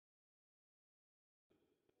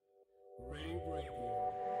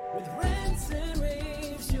With rants and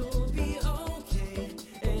raves, you'll be okay.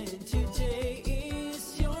 And today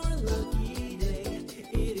is your lucky day.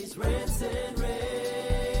 It is Rants and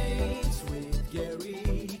Raves with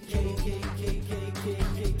Gary K.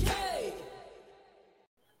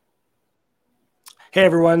 Hey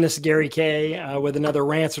everyone, this is Gary K with another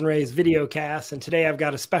Rants and rAVes video cast. And today I've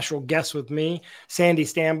got a special guest with me, Sandy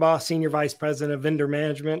Stambaugh, Senior Vice President of Vendor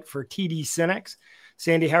Management for TD SYNNEX.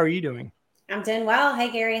 Sandy, how are you doing? I'm doing well.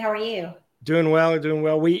 Hey Gary, how are you? Doing well.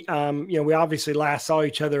 We obviously last saw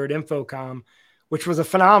each other at InfoComm, which was a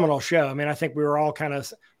phenomenal show. I mean, I think we were all kind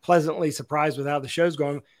of pleasantly surprised with how the show's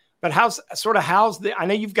going. But I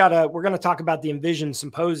know we're going to talk about the InVision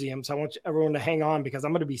Symposium. So I want everyone to hang on because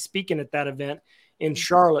I'm going to be speaking at that event in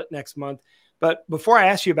Charlotte next month. But before I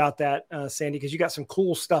ask you about that, Sandy, because you got some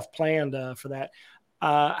cool stuff planned for that,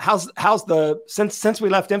 since we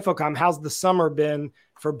left InfoComm, how's the summer been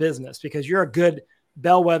for business? Because you're a good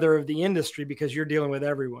bellwether of the industry because you're dealing with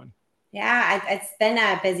everyone. Yeah, it's been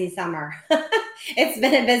a busy summer. It's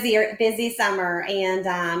been a busy summer, and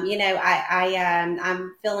I'm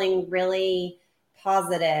feeling really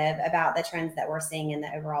positive about the trends that we're seeing in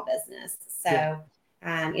the overall business. So.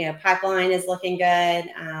 Yeah. Pipeline is looking good.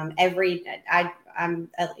 I'm,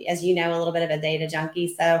 as you know, a little bit of a data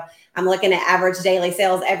junkie. So I'm looking at average daily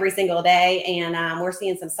sales every single day, and we're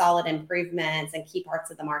seeing some solid improvements in key parts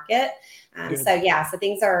of the market. So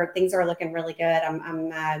things are looking really good.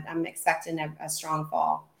 I'm expecting a strong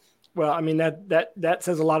fall. Well, I mean, that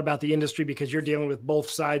says a lot about the industry because you're dealing with both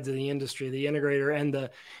sides of the industry, the integrator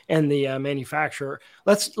and the manufacturer.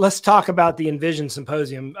 Let's talk about the InVision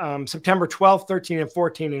Symposium, September 12th, 13th, and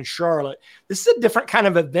 14th in Charlotte. This is a different kind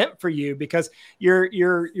of event for you because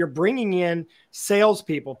you're bringing in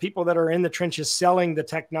salespeople, people that are in the trenches selling the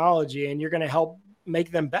technology, and you're going to help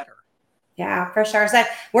make them better. Yeah, for sure. So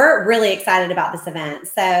we're really excited about this event.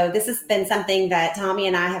 So this has been something that Tommy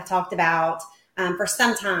and I have talked about for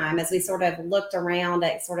some time as we sort of looked around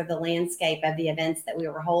at sort of the landscape of the events that we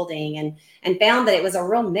were holding and found that it was a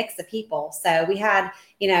real mix of people. So we had,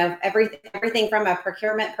 everything from a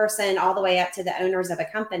procurement person all the way up to the owners of a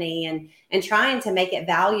company and trying to make it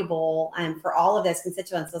valuable for all of those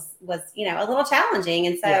constituents was a little challenging.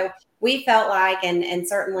 And so we felt like, and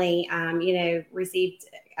certainly, received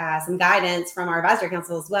some guidance from our advisory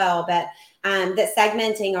council as well, but that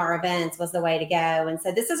segmenting our events was the way to go. And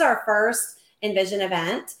so this is our first InVision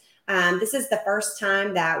event. This is the first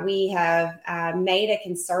time that we have made a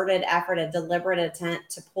concerted effort, a deliberate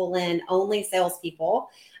attempt to pull in only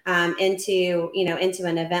salespeople into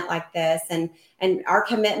an event like this. And our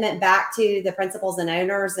commitment back to the principals and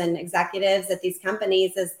owners and executives at these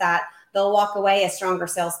companies is that they'll walk away as stronger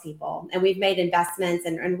salespeople. And we've made investments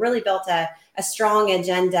and really built a strong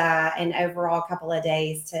agenda and overall couple of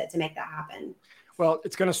days to make that happen. Well,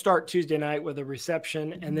 it's going to start Tuesday night with a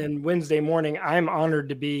reception. And then Wednesday morning, I'm honored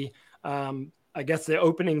to be, the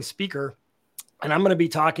opening speaker. And I'm going to be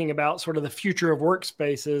talking about sort of the future of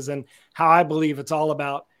workspaces and how I believe it's all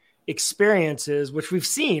about experiences, which we've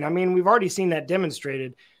seen. I mean, we've already seen that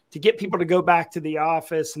demonstrated to get people to go back to the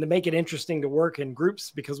office and to make it interesting to work in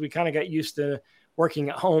groups because we kind of got used to working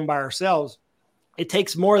at home by ourselves. It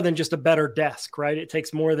takes more than just a better desk, right? It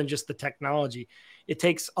takes more than just the technology. It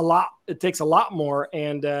takes a lot more.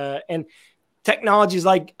 And technologies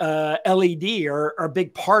like LED are a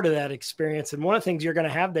big part of that experience. And one of the things you're going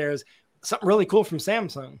to have there is something really cool from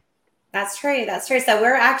Samsung. That's true. So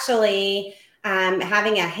we're actually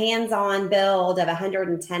having a hands-on build of a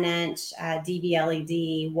 110-inch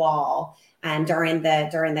DV LED wall during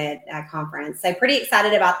the conference. So pretty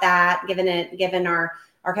excited about that, given our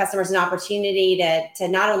customers an opportunity to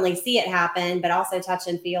not only see it happen, but also touch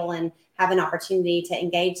and feel and have an opportunity to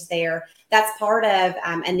engage there. That's part of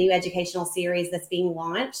a new educational series that's being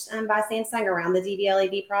launched by Samsung around the DV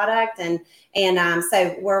LED product. So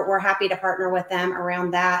we're happy to partner with them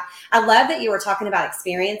around that. I love that you were talking about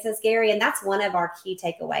experiences, Gary, and that's one of our key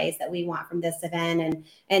takeaways that we want from this event.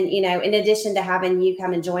 And in addition to having you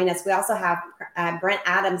come and join us, we also have Brent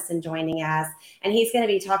Adamson joining us, and he's going to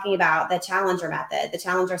be talking about the Challenger method, the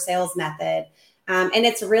Challenger sales method. And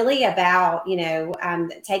it's really about,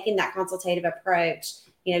 taking that consultative approach,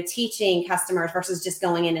 teaching customers versus just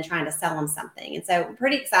going in and trying to sell them something. And so we're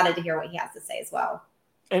pretty excited to hear what he has to say as well.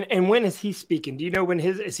 And when is he speaking? Do you know when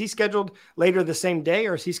is he scheduled later the same day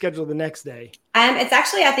or is he scheduled the next day? It's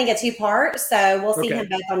actually, I think, a 2-part. So we'll see him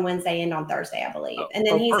both on Wednesday and on Thursday, I believe. And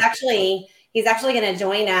then he's actually going to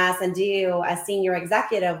join us and do a senior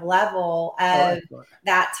executive level of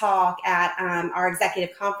that talk at our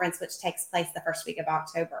executive conference, which takes place the first week of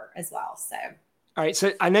October as well. So. All right.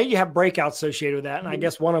 So I know you have breakouts associated with that. And I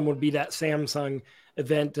guess one of them would be that Samsung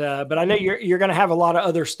event. But I know you're going to have a lot of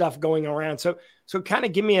other stuff going around. So kind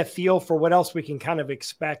of give me a feel for what else we can kind of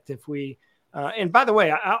expect if we. And by the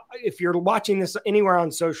way, if you're watching this anywhere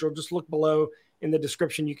on social, just look below in the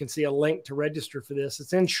description. You can see a link to register for this.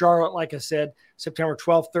 It's in Charlotte, like I said, September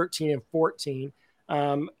 12th, 13, and 14.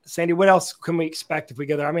 Sandy, what else can we expect if we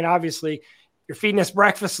go there? I mean, obviously, you're feeding us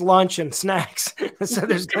breakfast, lunch, and snacks. So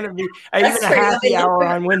there's going to be even a happy hour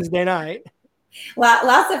on Wednesday night. Well,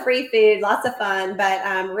 lots of free food, lots of fun, but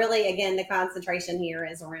really, again, the concentration here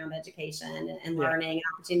is around education and learning,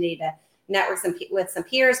 opportunity to network with some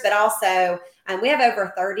peers, but also we have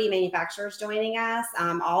over 30 manufacturers joining us,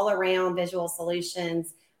 all around visual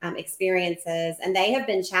solutions experiences, and they have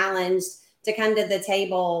been challenged to come to the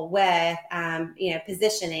table with,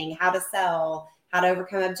 positioning, how to sell, how to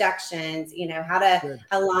overcome objections, how to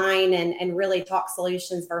align and really talk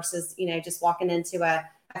solutions versus, just walking into a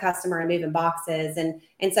customer and moving boxes.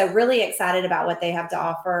 And so really excited about what they have to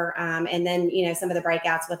offer. And then, some of the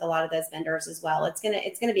breakouts with a lot of those vendors as well. It's going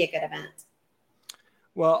to be a good event.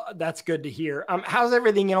 Well, that's good to hear. How's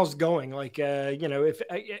everything else going? Like, if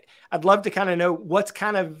I'd love to kind of know what's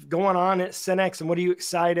kind of going on at SYNNEX and what are you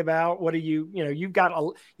excited about? What are you're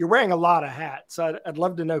wearing a lot of hats. So I'd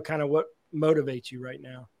love to know kind of what motivates you right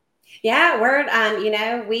now. Yeah,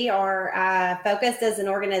 we are focused as an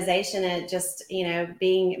organization at just,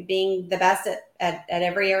 being the best at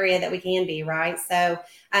every area that we can be, right? So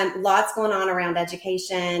lots going on around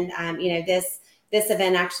education. This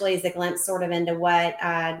event actually is a glimpse sort of into what,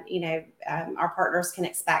 our partners can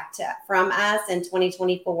expect from us in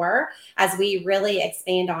 2024 as we really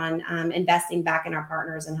expand on investing back in our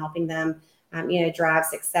partners and helping them drive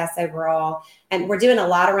success overall. And we're doing a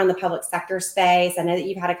lot around the public sector space. I know that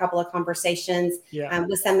you've had a couple of conversations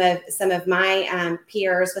with some of my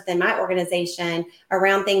peers within my organization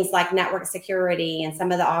around things like network security and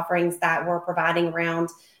some of the offerings that we're providing around,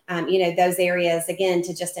 those areas, again,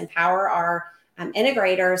 to just empower our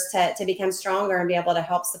integrators to become stronger and be able to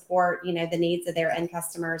help support, the needs of their end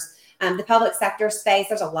customers. The public sector space,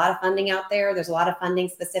 there's a lot of funding out there. There's a lot of funding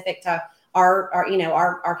specific to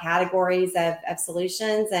our categories of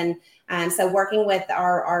solutions. And so working with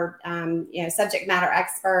our subject matter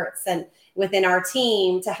experts and within our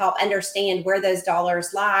team to help understand where those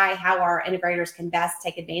dollars lie, how our integrators can best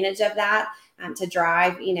take advantage of that to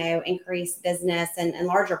drive, increased business and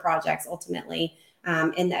larger projects ultimately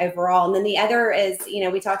in the overall. And then the other is,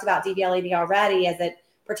 we talked about DVLED already as it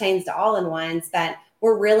pertains to all-in-ones, but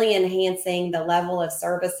we're really enhancing the level of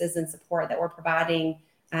services and support that we're providing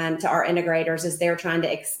to our integrators as they're trying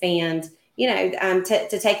to expand,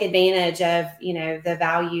 to take advantage of, the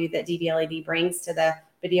value that DVLED brings to the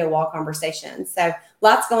video wall conversation. So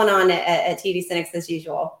lots going on at TD SYNNEX as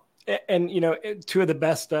usual. And, two of the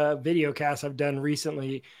best video casts I've done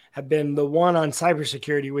recently have been the one on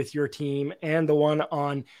cybersecurity with your team and the one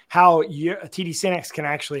on how TD SYNNEX can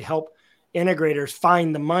actually help integrators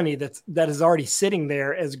find the money that is already sitting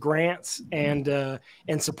there as grants and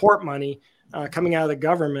support money coming out of the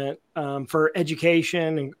government for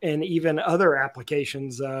education and even other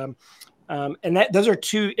applications. And those are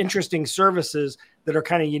two interesting services that are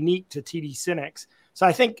kind of unique to TD SYNNEX. So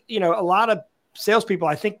I think, a lot of salespeople,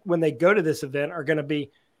 I think when they go to this event are going to be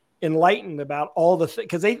enlightened about all the things,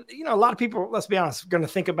 because a lot of people, let's be honest, are going to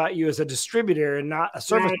think about you as a distributor and not a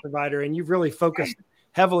service provider. And you've really focused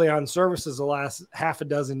heavily on services the last half a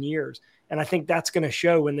dozen years. And I think that's going to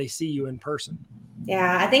show when they see you in person.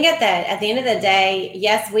 Yeah, I think at the end of the day,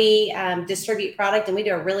 yes, we distribute product and we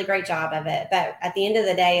do a really great job of it. But at the end of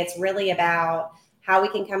the day, it's really about how we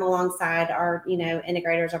can come alongside our,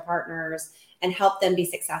 integrators, our partners, and help them be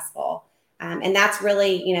successful. And that's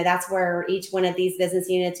really, that's where each one of these business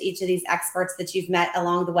units, each of these experts that you've met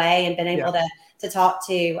along the way and been able to talk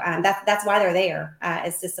to, that's why they're there,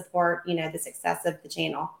 is to support, the success of the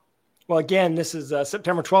channel. Well, again, this is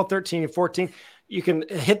September 12th, 13th, and 14th. You can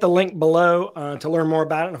hit the link below to learn more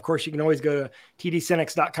about it. And of course, you can always go to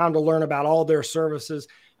tdsynnex.com to learn about all their services.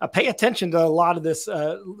 Pay attention to a lot of this.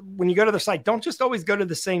 When you go to their site, don't just always go to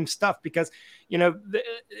the same stuff because,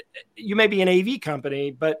 you may be an AV company,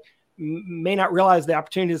 but may not realize the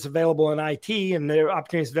opportunities available in IT and the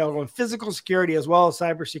opportunities available in physical security as well as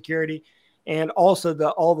cybersecurity and also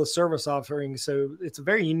all the service offerings. So it's a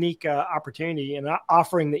very unique opportunity and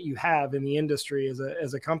offering that you have in the industry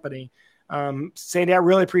as a company. Sandy, I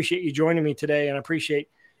really appreciate you joining me today and I appreciate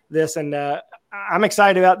this. And I'm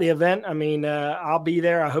excited about the event. I mean, I'll be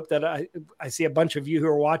there. I hope that I see a bunch of you who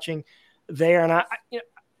are watching there. And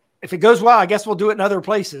if it goes well, I guess we'll do it in other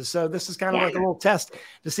places. So this is kind of like a little test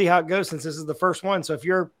to see how it goes since this is the first one. So if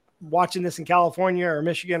you're watching this in California or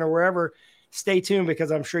Michigan or wherever, stay tuned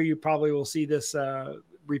because I'm sure you probably will see this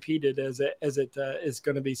repeated as it is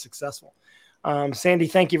going to be successful. Sandy,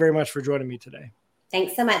 thank you very much for joining me today.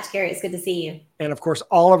 Thanks so much, Gary. It's good to see you. And of course,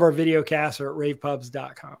 all of our video casts are at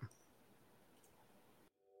ravepubs.com.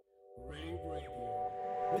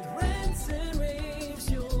 With rants and raves,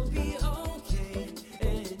 you'll be okay.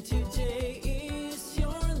 And today is your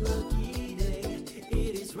lucky day.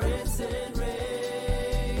 It is Rants and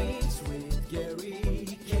Raves with Gary.